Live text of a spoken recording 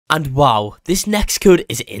And wow, this next code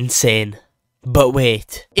is insane. But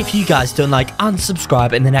wait, if you guys don't like and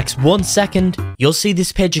subscribe in the next 1 second, you'll see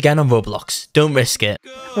this page again on Roblox. Don't risk it.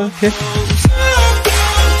 Okay.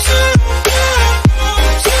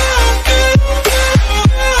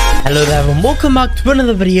 Hello there and welcome back to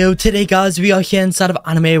another video. Today guys, we are here inside of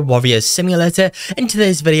Anime Warriors Simulator. In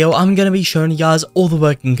today's video, I'm going to be showing you guys all the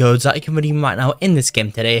working codes that you can redeem right now in this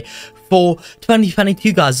game today for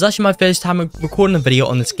 2022 guys. It's actually my first time recording a video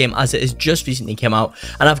on this game as it has just recently came out,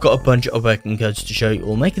 and I've got a bunch of working codes to show you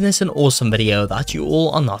all, making this an awesome video that you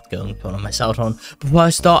all are not going to want to miss out on. Before I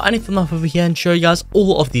start anything off over here and show you guys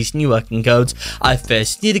all of these new working codes, I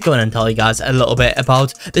first need to go in and tell you guys a little bit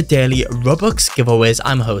about the daily Robux giveaways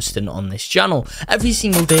I'm hosting on this channel. Every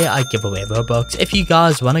single day I give away Robux. If you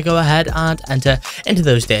guys want to go ahead and enter into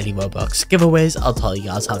those daily Robux giveaways, I'll tell you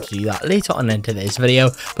guys how to do that later on in today's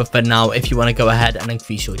video. But for now, if you want to go ahead and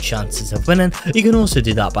increase your chances of winning, you can also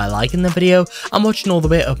do that by liking the video and watching all the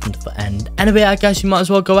way up until the end. Anyway, I guess you might as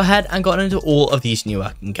well go ahead and get into all of these new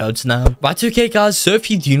working codes now. Right, okay guys, so if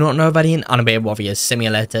you do not know already in Anime Warriors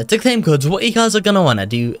Simulator, to claim codes, what you guys are going to want to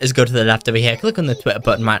do is go to the left over here, click on the Twitter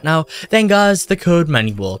button right now, then guys, the code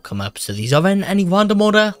menu will come up. So these are in any random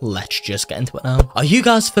order. Let's just get into it now. Are you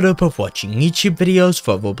guys fed up of watching YouTube videos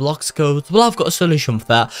for Roblox codes? Well, I've got a solution for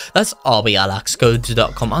that. That's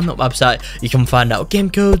RBLXcodes.com. On that website, you can find out game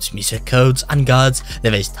codes, music codes, and guides.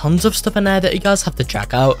 There is tons of stuff in there that you guys have to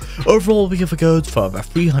check out. Overall, we give codes for over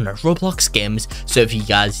 300 Roblox games, so if you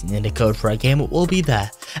guys need a code for a game, it will be there.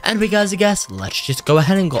 Anyway guys, I guess let's just go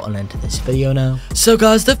ahead and get on into this video now. So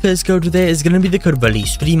guys, the first code today is going to be the code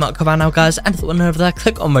release. Redeem out right now guys, and if you want over there,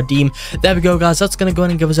 click on redeem. There we go guys, that's going to go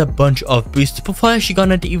in and give us a bunch of boosts. Before I actually go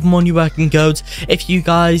into even more new working codes, if you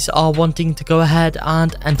guys are wanting to go ahead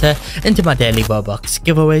and enter into my daily Robux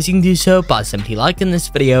giveaways, you can do so by simply liking this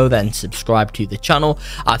video, then subscribe to the channel.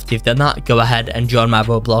 After you've done that, go ahead and join my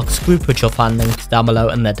Roblox group, which you'll find linked down below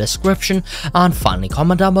in the description, and finally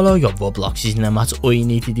comment down below your Roblox username. That's all you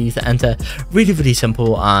need to do to enter. Really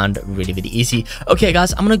simple and really easy. Okay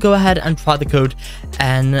guys, I'm gonna go ahead and try the code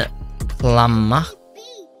and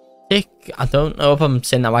I don't know if I'm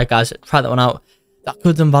saying that right guys. Try that one out. That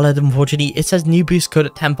code's invalid, unfortunately. It says new boost code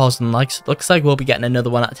at 10,000 likes. Looks like we'll be getting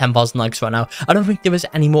another one at 10,000 likes right now. I don't think there is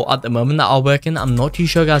any more at the moment that are working. I'm not too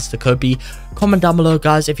sure, guys. The code be. Comment down below,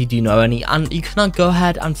 guys, if you do know any. And you can go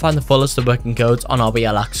ahead and find the full list of working codes on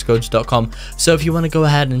RBLXcodes.com. So if you want to go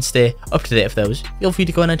ahead and stay up to date with those, feel free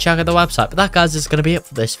to go in and check out the website. But that, guys, is going to be it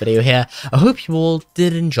for this video here. I hope you all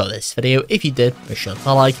did enjoy this video. If you did, be sure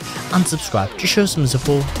to like and subscribe to show some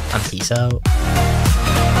support. And peace out.